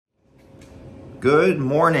Good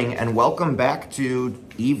morning and welcome back to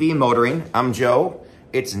EV Motoring. I'm Joe.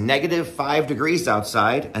 It's -5 degrees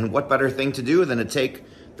outside, and what better thing to do than to take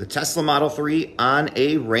the Tesla Model 3 on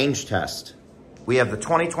a range test. We have the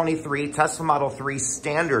 2023 Tesla Model 3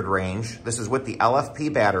 Standard Range. This is with the LFP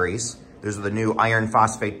batteries. These are the new iron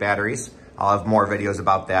phosphate batteries. I'll have more videos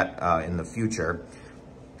about that in the future.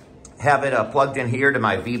 Have it plugged in here to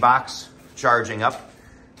my V-Box, charging up,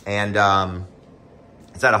 and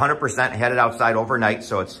it's at 100%, had it outside overnight,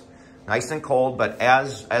 so it's nice and cold, but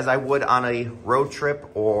as I would on a road trip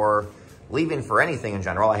or leaving for anything in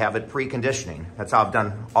general, I have it preconditioning. That's how I've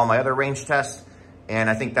done all my other range tests, and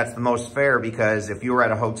I think that's the most fair because if you were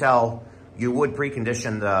at a hotel, you would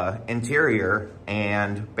precondition the interior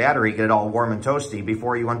and battery, get it all warm and toasty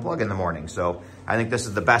before you unplug in the morning. So I think this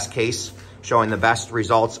is the best case, showing the best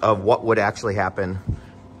results of what would actually happen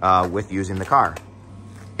with using the car.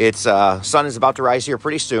 It's sun is about to rise here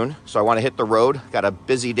pretty soon, so I want to hit the road. Got a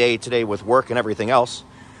busy day today with work and everything else.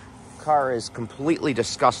 Car is completely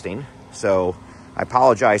disgusting, so I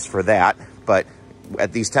apologize for that. But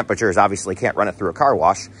at these temperatures, obviously can't run it through a car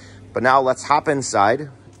wash. But now let's hop inside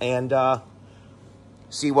and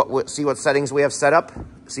see what settings we have set up,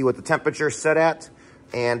 see what the temperature's set at,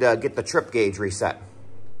 and get the trip gauge reset.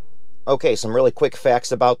 Okay, some really quick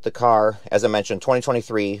facts about the car. As I mentioned,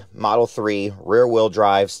 2023 Model 3 rear-wheel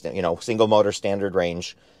drive, single motor standard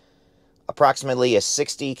range. Approximately a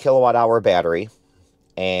 60 kilowatt-hour battery.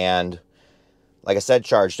 And like I said,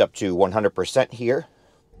 charged up to 100% here.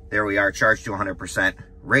 There we are, charged to 100%.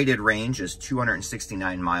 Rated range is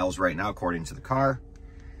 269 miles right now, according to the car.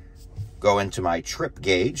 Go into my trip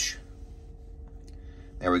gauge.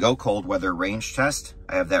 There we go, cold weather range test.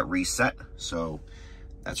 I have that reset, so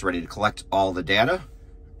that's ready to collect all the data.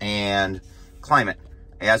 And climate,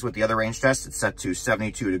 as with the other range tests, it's set to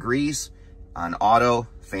 72 degrees on auto,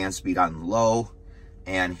 fan speed on low,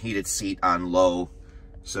 and heated seat on low.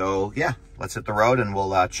 So yeah, let's hit the road and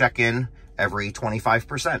we'll check in every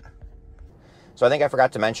 25%. So I think I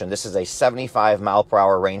forgot to mention, this is a 75 mile per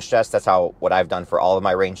hour range test. That's what I've done for all of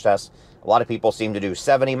my range tests. A lot of people seem to do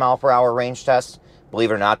 70 mile per hour range tests.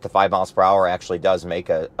 Believe it or not, the 5 miles per hour actually does make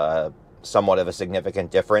a somewhat of a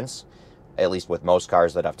significant difference, at least with most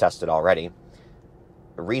cars that I've tested already.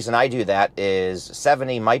 The reason I do that is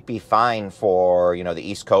 70 might be fine for, the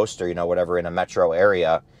East Coast or, whatever in a metro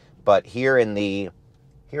area. But here in the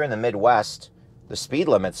Midwest, the speed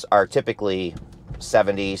limits are typically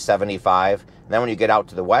 70, 75. And then when you get out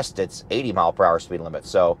to the West, it's 80 mile per hour speed limit.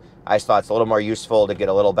 So I just thought it's a little more useful to get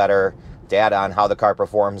a little better data on how the car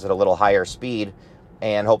performs at a little higher speed.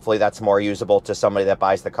 And hopefully that's more usable to somebody that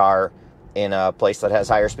buys the car in a place that has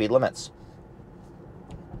higher speed limits.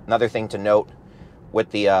 Another thing to note with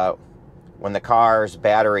the when the car's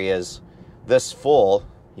battery is this full,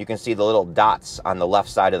 you can see the little dots on the left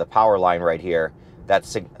side of the power line right here.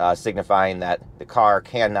 That's signifying that the car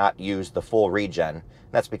cannot use the full regen.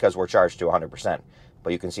 That's because we're charged to 100%.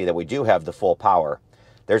 But you can see that we do have the full power.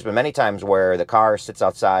 There's been many times where the car sits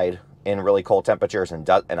outside in really cold temperatures and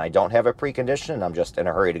I don't have it preconditioned, and I'm just in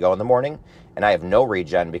a hurry to go in the morning, and I have no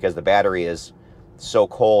regen because the battery is so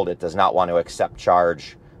cold it does not want to accept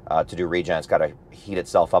charge to do regen. It's got to heat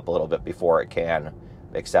itself up a little bit before it can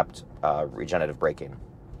accept regenerative braking.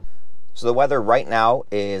 So the weather right now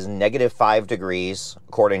is -5 degrees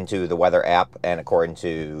according to the weather app and according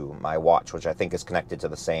to my watch, which I think is connected to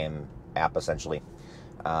the same app essentially.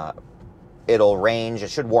 It'll range, it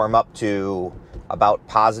should warm up to about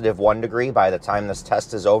 +1 degree by the time this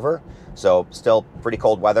test is over. So still pretty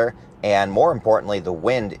cold weather. And more importantly, the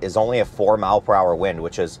wind is only a 4 mile per hour wind,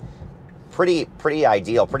 which is pretty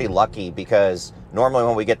ideal, pretty lucky, because normally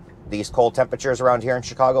when we get these cold temperatures around here in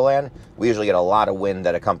Chicagoland, we usually get a lot of wind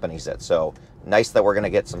that accompanies it. So nice that we're going to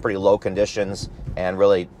get some pretty low conditions and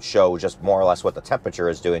really show just more or less what the temperature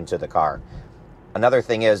is doing to the car. Another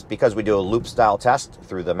thing is, because we do a loop style test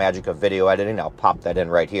through the magic of video editing, I'll pop that in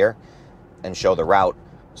right here and show the route.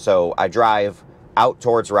 So I drive out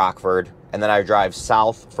towards Rockford, and then I drive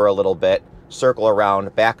south for a little bit, circle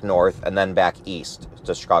around, back north, and then back east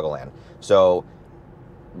to Chicagoland. So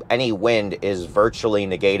any wind is virtually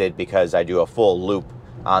negated because I do a full loop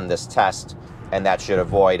on this test, and that should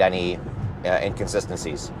avoid any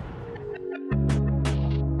inconsistencies.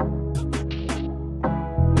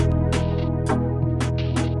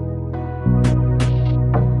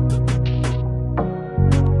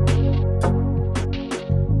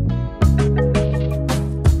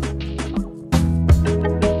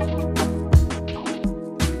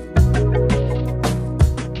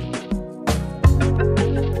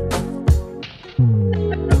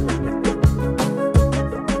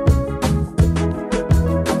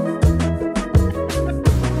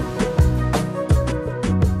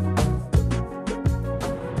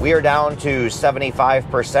 We are down to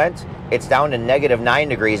 75%. It's down to -9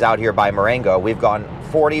 degrees out here by Marengo. We've gone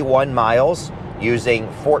 41 miles using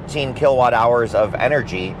 14 kilowatt hours of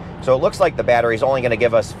energy. So it looks like the battery is only going to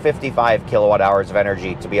give us 55 kilowatt hours of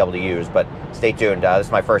energy to be able to use, but stay tuned. This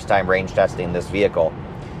is my first time range testing this vehicle.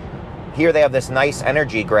 Here they have this nice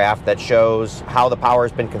energy graph that shows how the power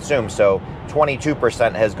has been consumed. So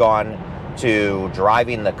 22% has gone to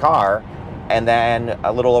driving the car, and then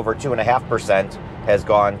a little over 2.5% has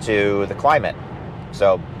gone to the climate.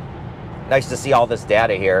 So nice to see all this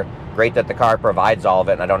data here. Great that the car provides all of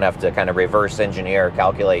it, and I don't have to kind of reverse engineer,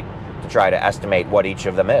 calculate to try to estimate what each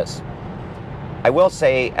of them is. I will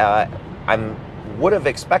say I would have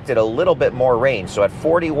expected a little bit more range. So at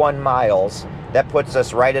 41 miles, that puts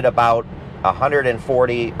us right at about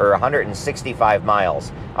 140 or 165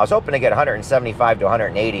 miles. I was hoping to get 175 to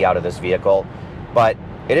 180 out of this vehicle, but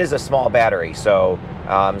it is a small battery. So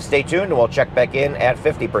stay tuned and we'll check back in at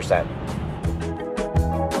 50%.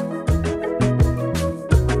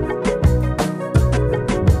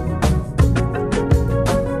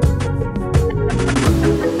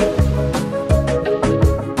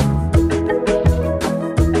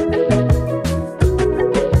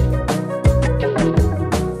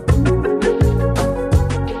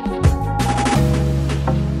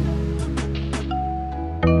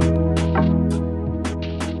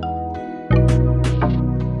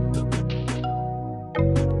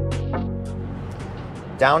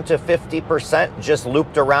 Down to 50%, just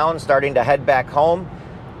looped around, starting to head back home.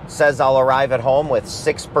 Says I'll arrive at home with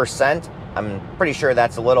 6%. I'm pretty sure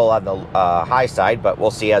that's a little on the high side, but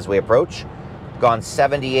we'll see as we approach. Gone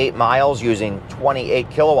 78 miles using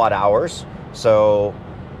 28 kilowatt hours. So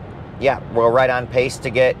yeah, we're right on pace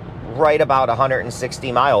to get right about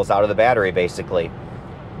 160 miles out of the battery, basically.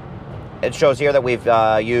 It shows here that we've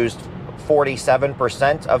used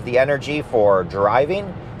 47% of the energy for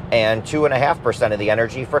driving and 2.5% of the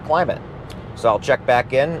energy for climate. So I'll check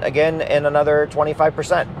back in again in another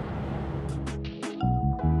 25%.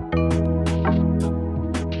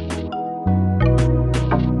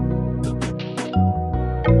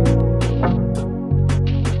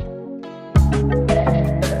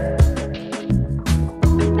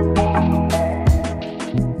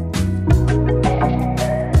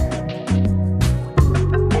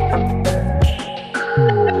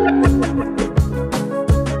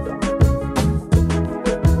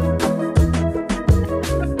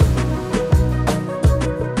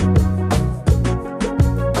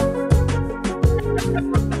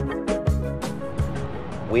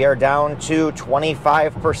 We are down to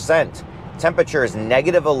 25%. Temperature is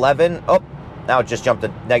 -11. Oh, now it just jumped to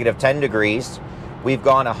 -10 degrees. We've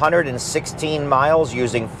gone 116 miles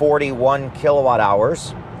using 41 kilowatt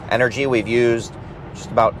hours. Energy, we've used just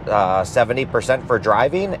about 70% for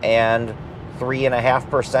driving and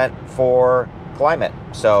 3.5% for climate.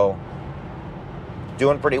 So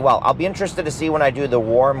doing pretty well. I'll be interested to see when I do the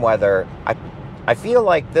warm weather. I feel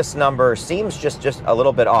like this number seems just a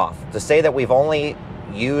little bit off. To say that we've only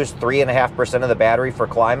used 3.5% of the battery for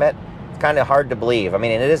climate, it's kind of hard to believe. I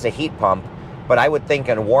mean, it is a heat pump, but I would think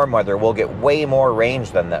in warm weather we'll get way more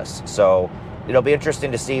range than this. So it'll be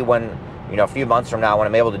interesting to see when, a few months from now when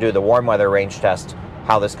I'm able to do the warm weather range test,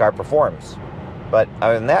 how this car performs. But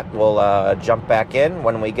other than that, we'll jump back in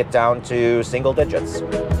when we get down to single digits.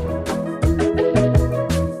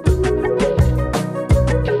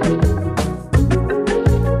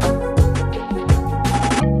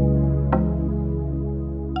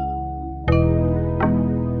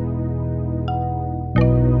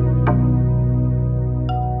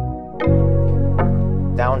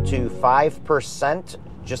 Down to 5%,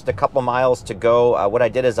 just a couple miles to go. What I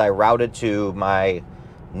did is I routed to my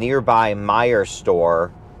nearby Meijer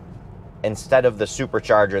store instead of the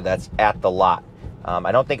supercharger that's at the lot.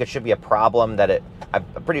 I don't think it should be a problem that I'm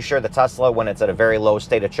pretty sure the Tesla, when it's at a very low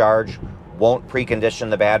state of charge, won't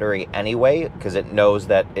precondition the battery anyway, because it knows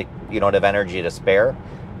that you don't have energy to spare.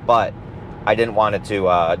 But I didn't want it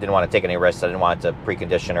to didn't want to take any risks. I didn't want it to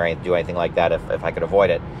precondition or do anything like that if I could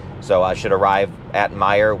avoid it. So I should arrive at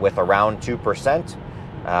Meijer with around 2%.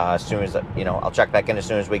 As soon as, I'll check back in as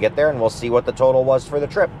soon as we get there, and we'll see what the total was for the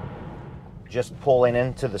trip. Just pulling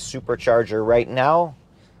into the supercharger right now.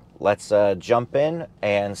 Let's jump in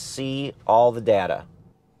and see all the data.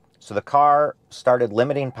 So the car started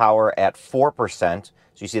limiting power at 4%.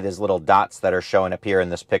 So you see these little dots that are showing up here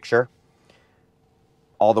in this picture.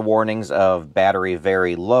 All the warnings of battery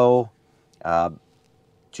very low,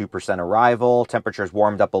 2% arrival. Temperatures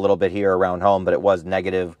warmed up a little bit here around home, but it was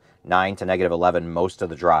 -9 to -11 most of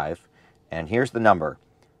the drive. And here's the number: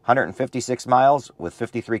 156 miles with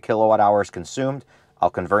 53 kilowatt hours consumed, I'll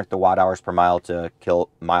convert the watt hours per mile to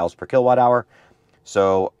miles per kilowatt hour.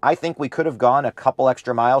 So I think we could have gone a couple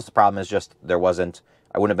extra miles. The problem is just I wouldn't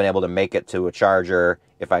have been able to make it to a charger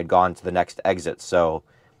if I'd gone to the next exit. So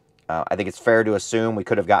I think it's fair to assume we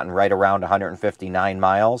could have gotten right around 159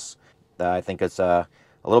 miles. I think it's a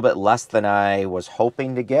little bit less than I was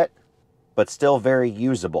hoping to get, but still very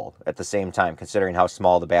usable at the same time, considering how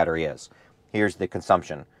small the battery is. Here's the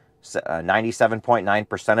consumption.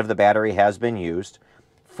 97.9% of the battery has been used,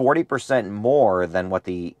 40% more than what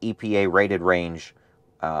the EPA rated range.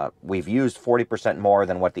 We've used 40% more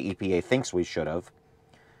than what the EPA thinks we should have.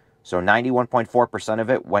 So 91.4% of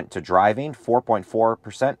it went to driving,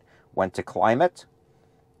 4.4% went to climate,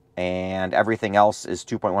 and everything else is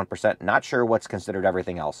 2.1%. Not sure what's considered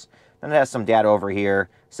everything else. Then it has some data over here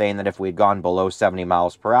saying that if we had gone below 70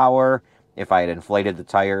 miles per hour, if I had inflated the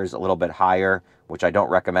tires a little bit higher, which I don't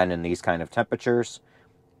recommend in these kind of temperatures,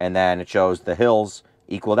 and then it shows the hills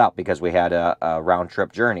equaled out because we had a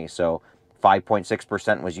round-trip journey. So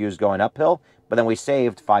 5.6% was used going uphill, but then we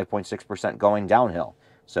saved 5.6% going downhill.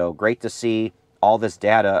 So great to see all this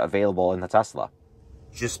data available in the Tesla.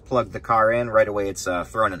 Just plugged the car in. Right away it's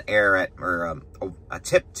throwing an error at, or a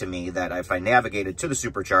tip to me that if I navigated to the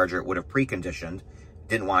supercharger, it would have preconditioned.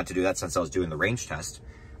 Didn't want to do that since I was doing the range test.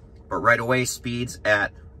 But right away, speeds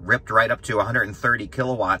ripped right up to 130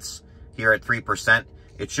 kilowatts here at 3%.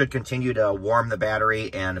 It should continue to warm the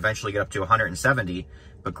battery and eventually get up to 170.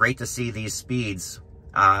 But great to see these speeds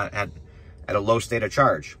at a low state of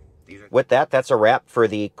charge. With that, that's a wrap for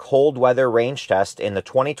the cold weather range test in the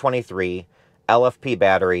 2023 LFP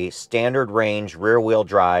battery standard range rear-wheel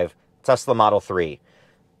drive Tesla Model 3.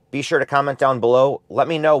 Be sure to comment down below. Let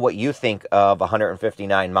me know what you think of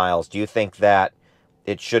 159 miles. Do you think that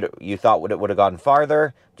you thought it would have gone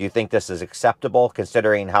farther? Do you think this is acceptable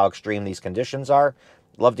considering how extreme these conditions are?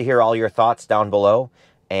 Love to hear all your thoughts down below.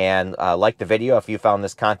 And like the video if you found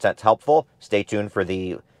this content helpful. Stay tuned for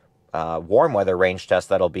the warm weather range test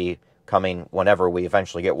that'll be coming whenever we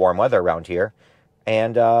eventually get warm weather around here.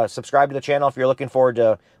 And subscribe to the channel if you're looking forward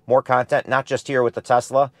to more content, not just here with the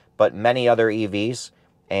Tesla, but many other EVs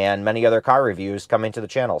and many other car reviews coming to the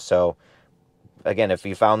channel. So again, if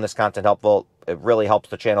you found this content helpful, it really helps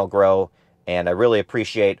the channel grow. And I really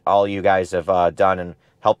appreciate all you guys have done and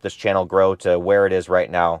helped this channel grow to where it is right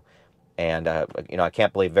now. And, I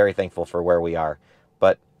can't believe, very thankful for where we are.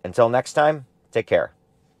 But until next time, take care.